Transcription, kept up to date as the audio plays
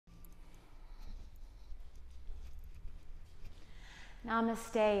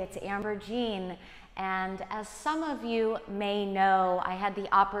Namaste, it's Amber Jean, and as some of you may know, I had the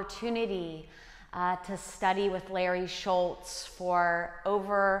opportunity to study with Larry Schultz for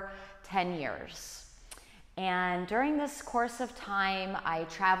over 10 years. And during this course of time, I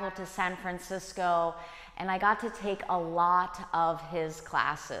traveled to San Francisco and I got to take a lot of his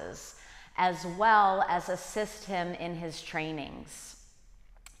classes, as well as assist him in his trainings.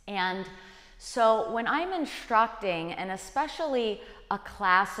 And so when I'm instructing, and especially a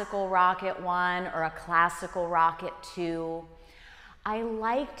classical rocket 1 or a classical rocket 2, I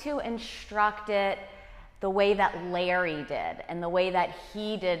like to instruct it the way that Larry did and the way that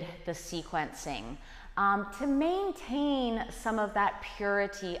he did the sequencing, to maintain some of that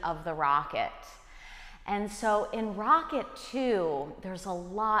purity of the rocket. And so in rocket 2, there's a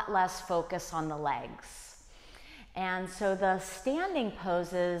lot less focus on the legs. And so the standing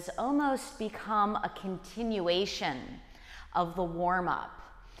poses almost become a continuation of the warm-up.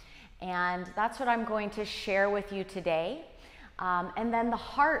 And that's what I'm going to share with you today. And then the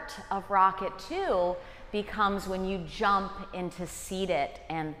heart of rocket 2 becomes when you jump into seated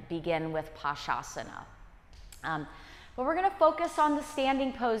and begin with Pashasana. But we're going to focus on the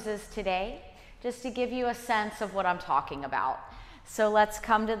standing poses today, just to give you a sense of what I'm talking about. So let's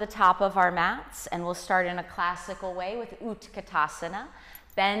come to the top of our mats, and we'll start in a classical way with Utkatasana,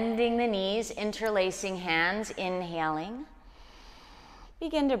 bending the knees, interlacing hands, inhaling.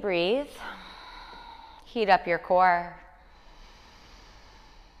 Begin to breathe. Heat up your core.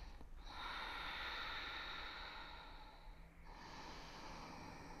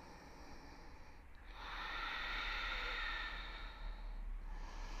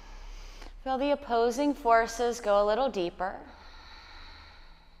 Feel the opposing forces go a little deeper.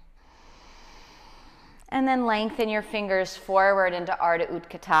 And then lengthen your fingers forward into Ardha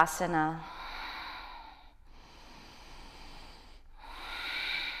Utkatasana.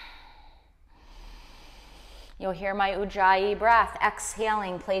 You'll hear my Ujjayi breath,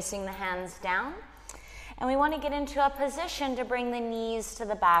 exhaling, placing the hands down. And we want to get into a position to bring the knees to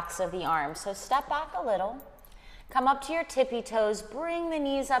the backs of the arms. So step back a little. Come up to your tippy toes. Bring the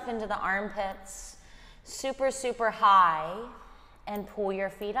knees up into the armpits. Super, super high. And pull your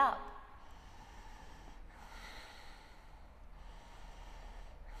feet up.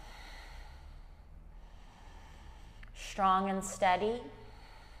 Strong and steady.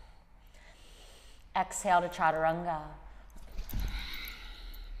 Exhale to Chaturanga.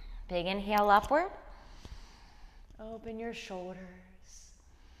 Big inhale upward. Open your shoulders.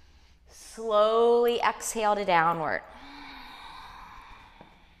 Slowly exhale to downward.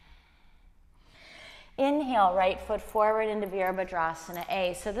 Inhale, right foot forward into Virabhadrasana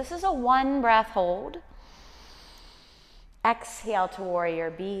A. So this is a 1 breath hold. Exhale to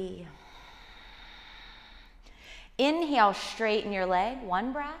Warrior B. Inhale, straighten your leg,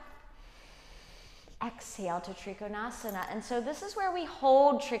 1 breath. Exhale to Trikonasana. And so this is where we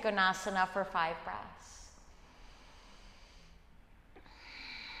hold Trikonasana for 5 breaths.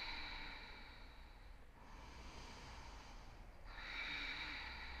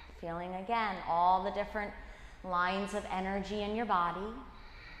 Feeling again all the different lines of energy in your body.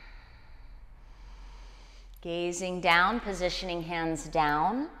 Gazing down, positioning hands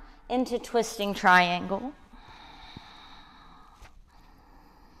down into twisting triangle.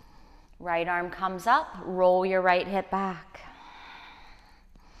 Right arm comes up, roll your right hip back.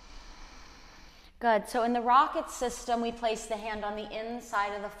 Good, so in the rocket system, we place the hand on the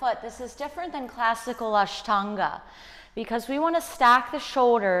inside of the foot. This is different than classical Ashtanga because we want to stack the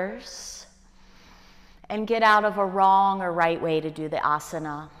shoulders and get out of a wrong or right way to do the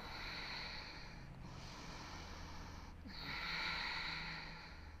asana.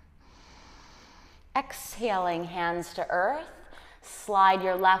 Exhaling, hands to earth. Slide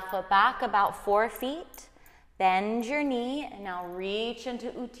your left foot back about 4 feet. Bend your knee and now reach into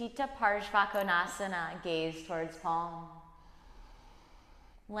Utthita Parshvakonasana. Gaze towards palm.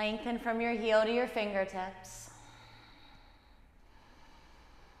 Lengthen from your heel to your fingertips.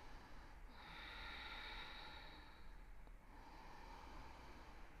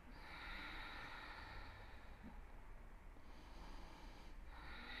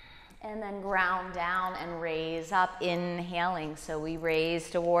 And then ground down and raise up, inhaling. So we raise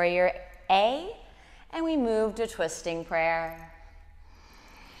to Warrior A, and we move to Twisting Prayer.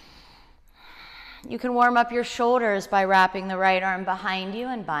 You can warm up your shoulders by wrapping the right arm behind you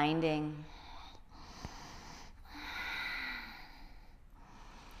and binding.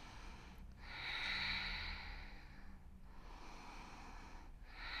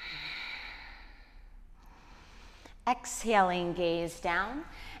 Exhaling, gaze down.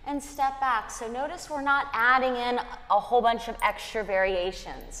 and step back. So notice we're not adding in a whole bunch of extra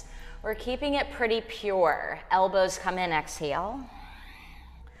variations. We're keeping it pretty pure. Elbows come in, exhale.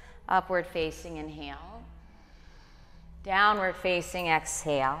 Upward facing, inhale. Downward facing,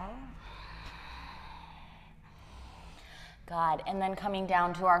 exhale. Good, and then coming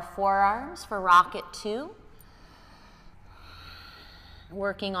down to our forearms for rocket 2.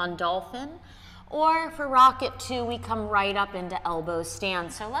 Working on dolphin. Or for rocket 2, we come right up into elbow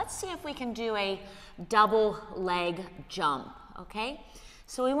stand. So let's see if we can do a double leg jump, okay?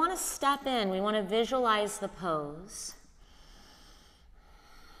 So we want to step in, we want to visualize the pose.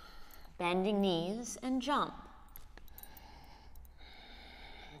 Bending knees and jump.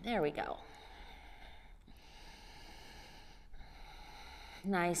 There we go.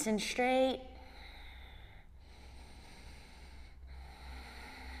 Nice and straight.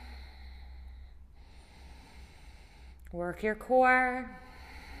 Work your core.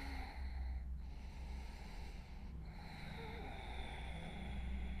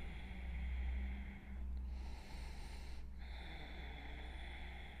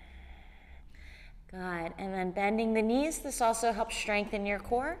 Good, and then bending the knees. This also helps strengthen your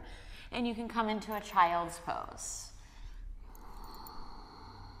core, and you can come into a child's pose.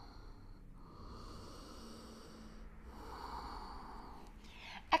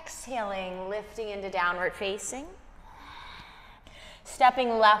 Exhaling, lifting into downward facing.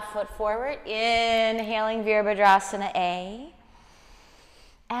 Stepping left foot forward, inhaling Virabhadrasana A.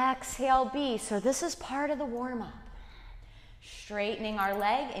 Exhale B. So this is part of the warm-up. Straightening our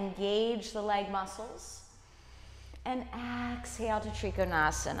leg, engage the leg muscles. And exhale to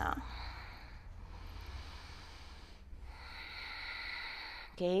Trikonasana.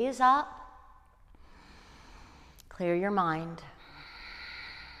 Gaze up. Clear your mind.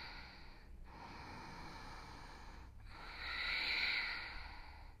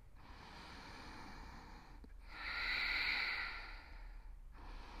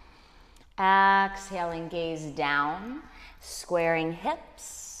 Exhaling, gaze down, squaring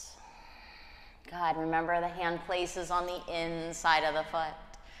hips. God, remember the hand places on the inside of the foot.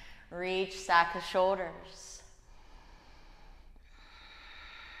 Reach, stack the shoulders.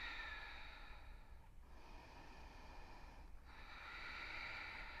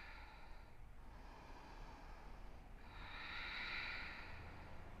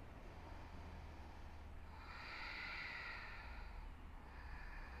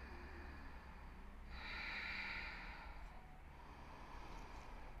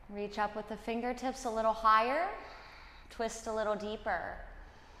 Reach up with the fingertips a little higher, twist a little deeper.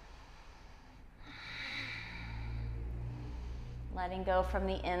 Letting go from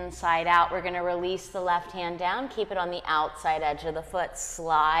the inside out. We're going to release the left hand down, keep it on the outside edge of the foot.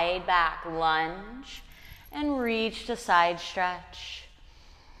 Slide back, lunge, and reach to side stretch.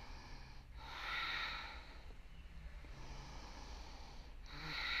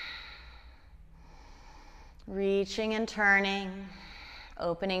 Reaching and turning.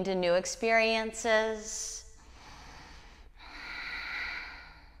 Opening to new experiences.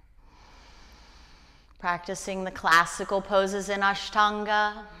 Practicing the classical poses in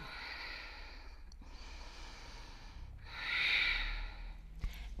Ashtanga.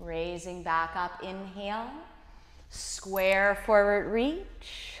 Raising back up, inhale. Square forward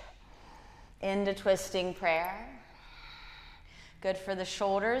reach. Into twisting prayer. Good for the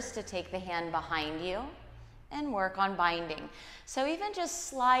shoulders to take the hand behind you and work on binding. So even just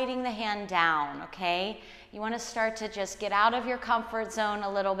sliding the hand down, okay? You want to start to just get out of your comfort zone a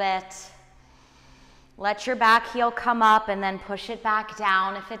little bit. Let your back heel come up and then push it back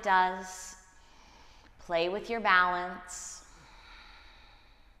down if it does. Play with your balance.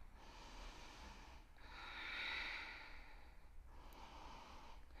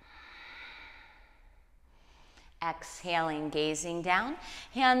 Exhaling, gazing down.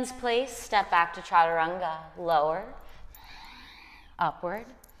 Hands placed, step back to Chaturanga. Lower, upward.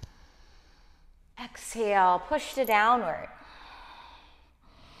 Exhale, push to downward.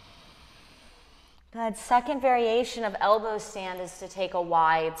 Good. Second variation of elbow stand is to take a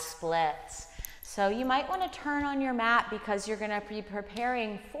wide splits. So you might want to turn on your mat because you're going to be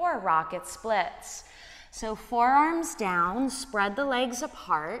preparing for rocket splits. So forearms down, spread the legs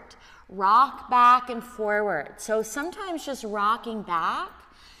apart. Rock back and forward. So sometimes just rocking back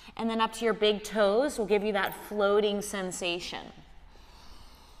and then up to your big toes will give you that floating sensation.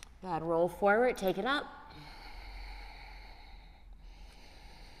 Good. Roll forward, take it up.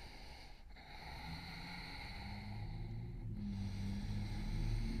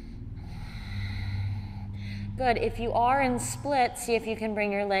 Good. If you are in split, see if you can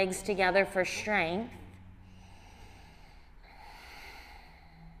bring your legs together for strength.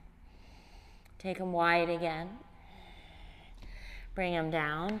 Take them wide again. Bring them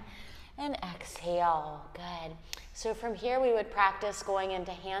down and exhale. Good. So from here we would practice going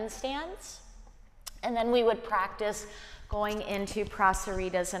into handstands, and then we would practice going into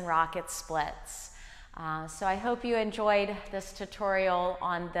prasaritas and rocket splits. So I hope you enjoyed this tutorial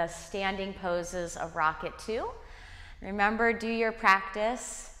on the standing poses of Rocket 2. Remember, do your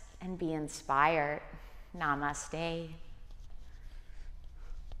practice and be inspired. Namaste.